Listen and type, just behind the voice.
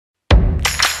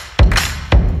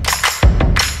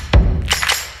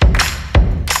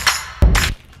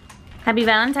Happy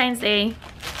Valentine's Day.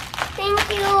 Thank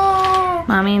you.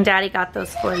 Mommy and Daddy got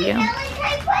those for you.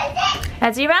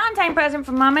 That's your Valentine present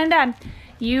from Mom and Dad.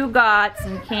 You got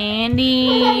some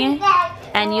candy.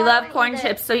 And you love corn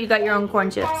chips, so you got your own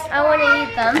corn chips. I want to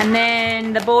eat them. And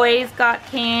then the boys got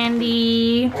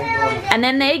candy. And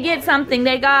then they get something.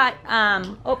 They got,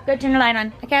 oh, go turn the light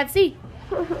on. I can't see.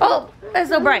 Oh, that's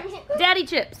so bright. Daddy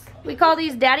chips. We call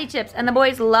these daddy chips. And the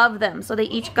boys love them. So they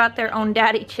each got their own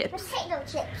daddy chips. Potato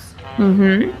chips.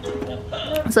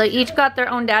 So they each got their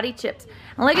own daddy chips.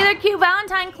 And look at their cute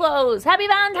Valentine clothes. Happy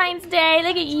Valentine's Day.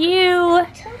 Look at you.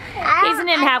 Cayson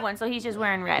didn't have one, so he's just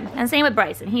wearing red. And same with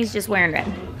Bryson. He's just wearing red.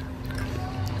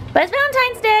 But it's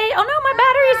Valentine's Day. Oh no, my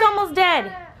battery's almost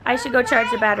dead. I should go charge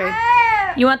the battery.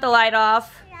 You want the light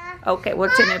off? Okay, we'll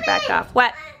turn it back off.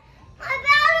 What? My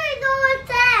battery's almost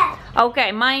dead.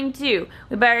 Okay, mine too.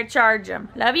 We better charge them.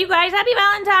 Love you guys. Happy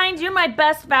Valentine's. You're my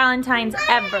best Valentines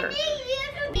ever.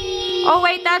 Oh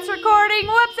wait, that's recording.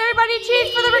 Whoops, everybody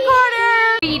cheers for the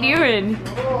recorder. What are you doing?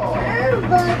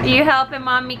 Are you helping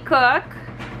Mommy cook?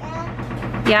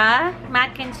 Yeah?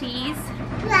 Mac and cheese?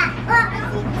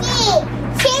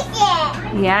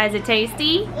 Chicken. Yeah, is it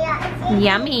tasty? Yeah.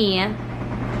 Yummy.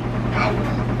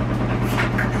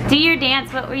 Do your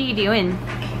dance. What were you doing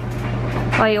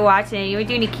while you're watching? You were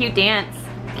doing a cute dance.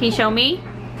 Can you show me?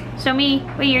 Show me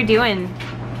what you're doing.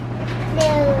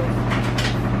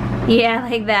 Yeah,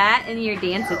 like that, and you're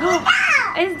dancing.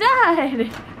 It's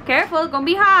done. Careful, it's gonna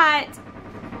be hot.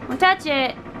 Don't touch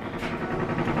it.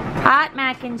 Hot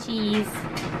mac and cheese.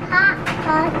 Hot.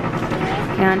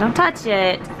 Yeah, don't touch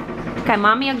it. Okay,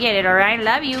 Mommy will get it, alright?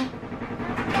 Love you.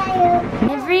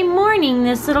 Every morning,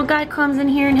 this little guy comes in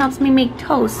here and helps me make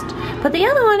toast. Put the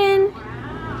other one in.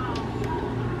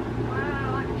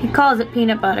 He calls it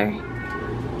peanut butter.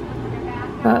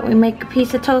 But we make a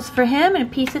piece of toast for him and a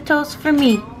piece of toast for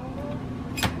me.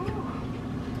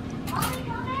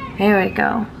 There we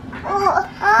go.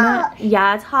 No,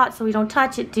 yeah, it's hot, so we don't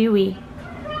touch it, do we?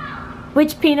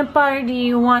 Which peanut butter do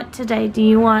you want today? Do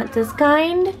you want this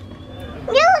kind?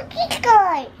 No, this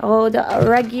kind. Oh, the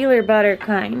regular butter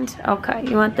kind. Okay,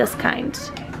 you want this kind.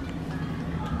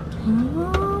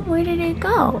 Oh, where did it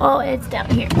go? Oh, it's down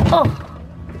here. Oh.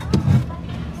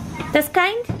 This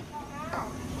kind?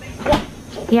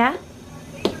 Yeah?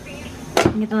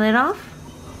 Get the lid off.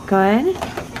 Good.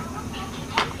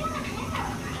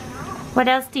 What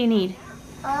else do you need?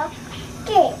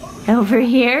 Okay. Over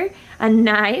here, a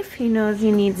knife. He knows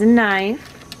he needs a knife.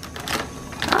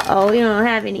 Uh-oh, we don't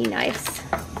have any knives.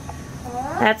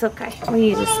 That's okay. We'll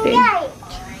use a spoon.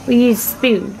 We'll use a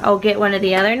spoon. Oh, get one of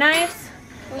the other knives?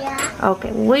 Yeah.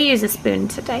 Okay, we'll use a spoon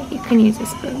today. You can use a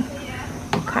spoon.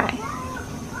 Okay.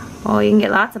 Oh, you can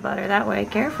get lots of butter that way.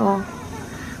 Careful.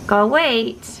 Go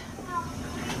wait.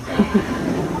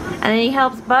 And then he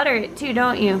helps butter it too,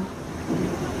 don't you?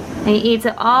 And he eats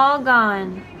it all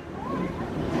gone.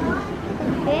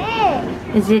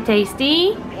 Good. Is it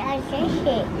tasty? Yeah,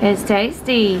 tasty. It's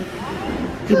tasty.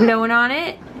 You blowing on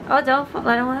it? Oh, don't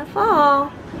let it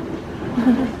fall.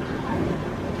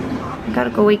 I gotta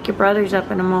go wake your brothers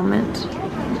up in a moment.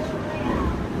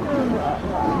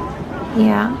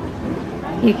 Yeah.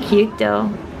 You're cute though.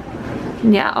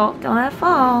 Yeah, oh, don't let it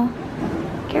fall.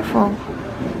 Careful.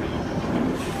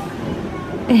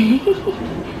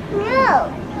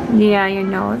 No. Yeah, your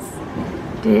nose.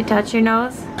 Did it touch your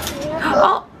nose?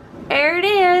 Oh, there it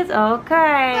is.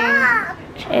 Okay.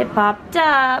 It popped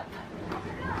up.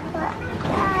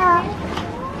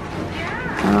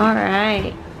 All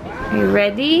right. Are you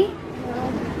ready?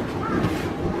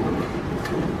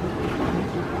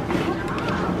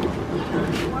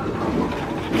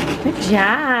 Good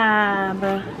job.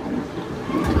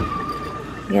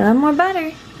 Get a little more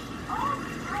butter.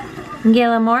 Get a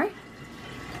little more.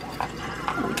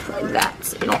 Like that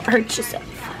so you don't hurt yourself.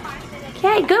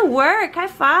 Okay, good work. High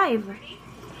five.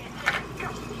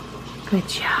 Good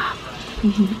job.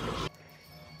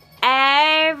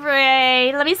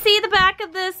 Let me see the back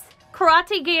of this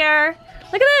karate gear.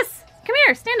 Look at this. Come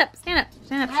here. Stand up. Stand up.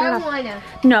 Stand up. I don't wanna.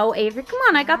 No, Avery. Come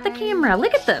on. I got the camera.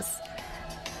 Look at this.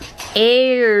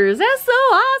 Ears. That's so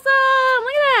awesome.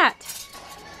 Look at that.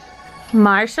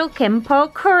 Martial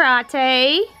Kempo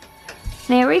Karate.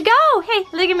 There we go. Hey,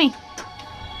 look at me.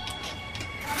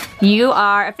 You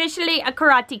are officially a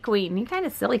karate queen. You're kind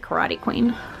of silly karate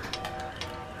queen.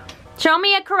 Show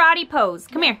me a karate pose.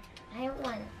 Come here. I don't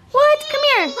wanna. What? Come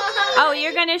here. Oh,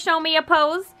 you're going to show me a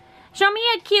pose? Show me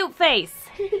a cute face.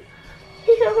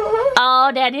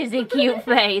 Oh, that is a cute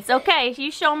face. Okay,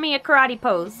 you show me a karate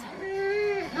pose.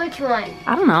 Which one?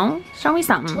 I don't know. Show me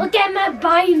something. Look at my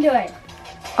binder.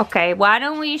 Okay, why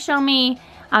don't we show me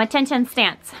attention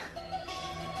stance?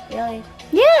 Really?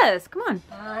 Yes, come on.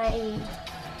 Fine.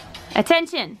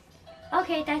 Attention.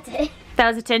 Okay, that's it. That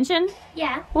was attention?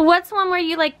 Yeah. Well, what's one where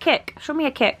you like kick? Show me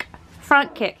a kick.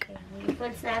 Front kick.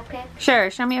 One snap kick. Sure,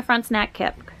 show me a front snap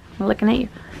kick. I'm looking at you.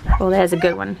 Oh, that is a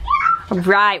good one. All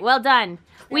right, well done.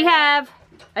 We have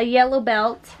a yellow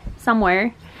belt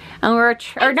somewhere. And we're, a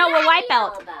white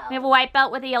belt. We have a white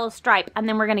belt with a yellow stripe. And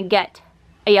then we're gonna get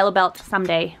a yellow belt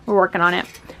someday. We're working on it.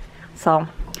 So,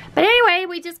 but anyway,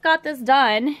 we just got this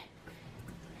done.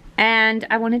 And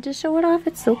I wanted to show it off.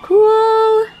 It's so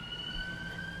cool.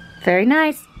 Very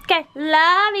nice. Okay,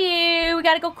 love you. We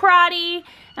gotta go karate.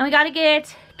 And we gotta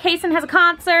get, Cayson has a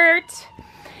concert.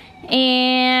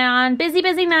 And busy,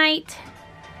 busy night.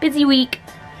 Busy week.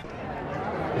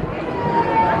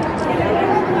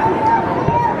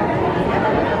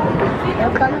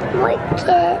 Here comes my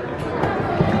kid.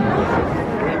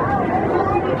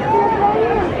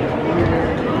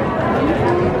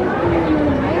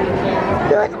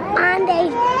 Good on the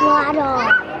bottle.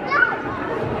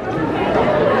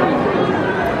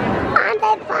 On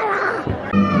the bottle.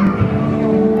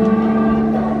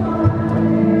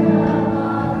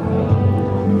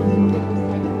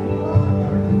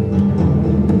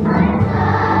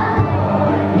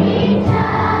 Each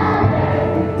other,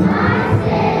 my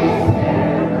sister,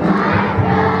 my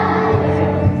brother.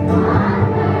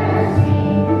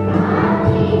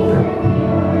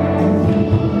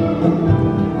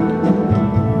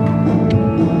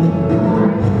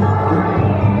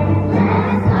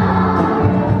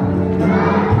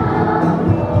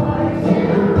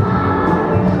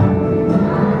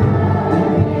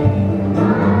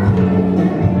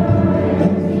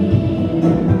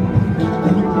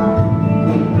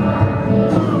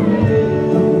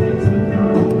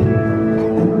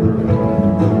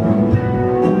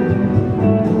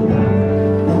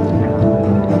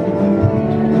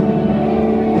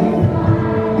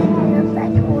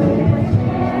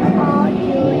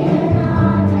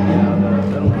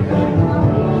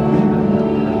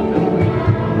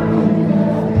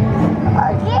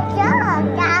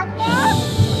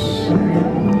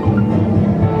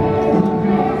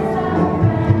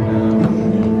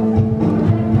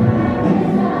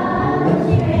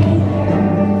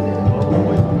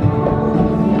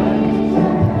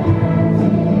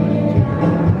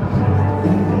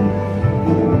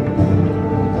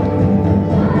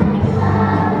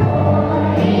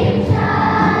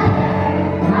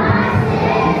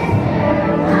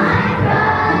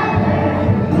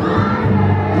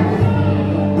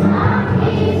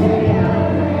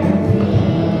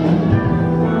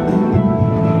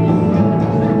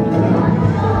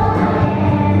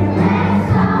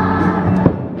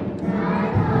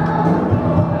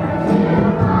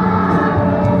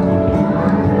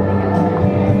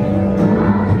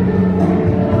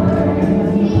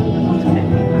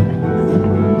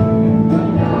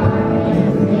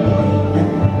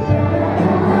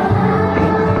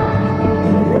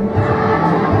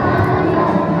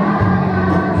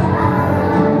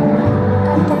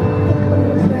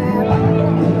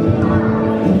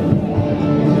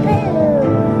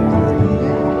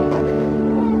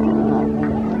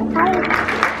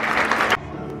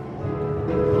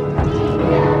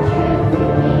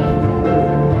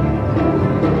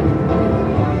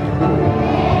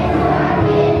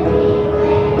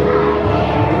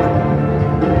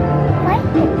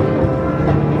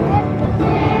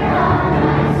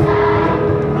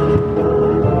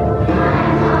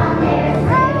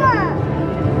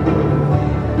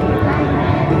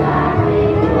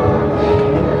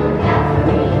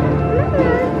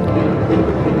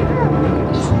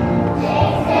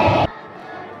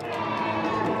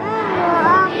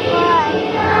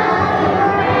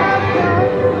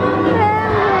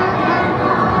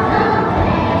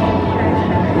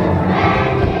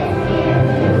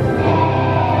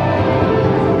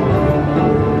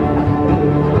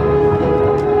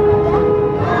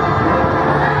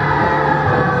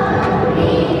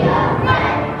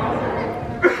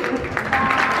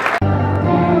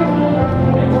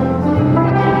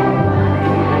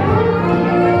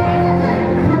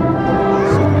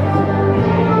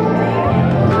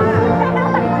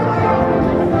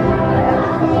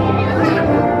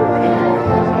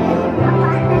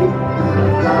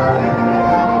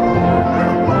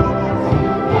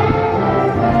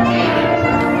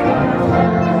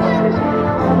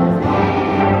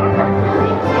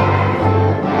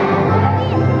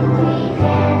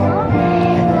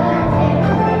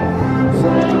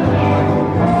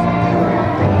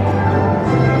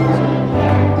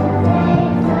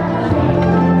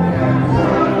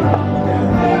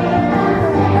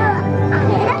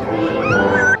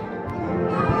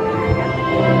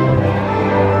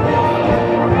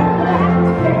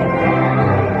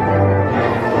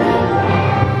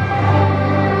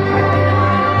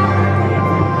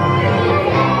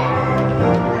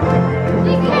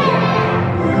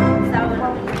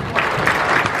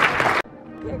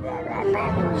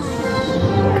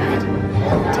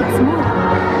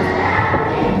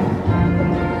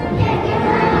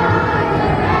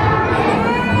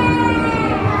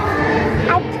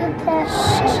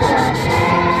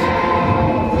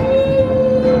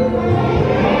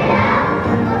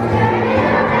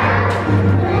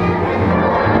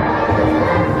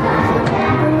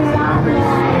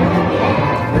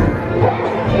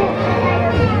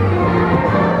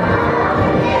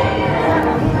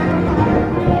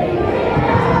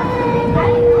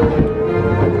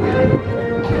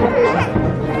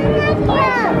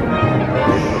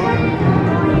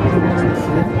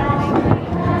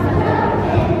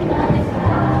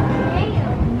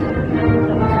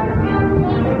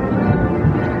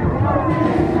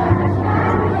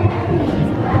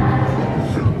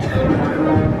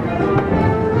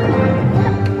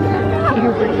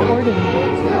 recording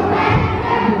it.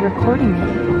 You're recording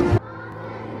it.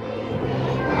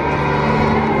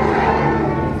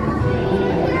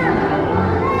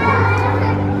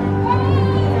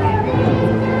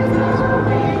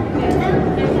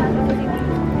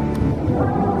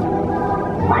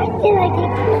 Why did I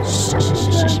take this? Shh, shh,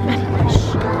 shh, shh,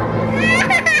 shh.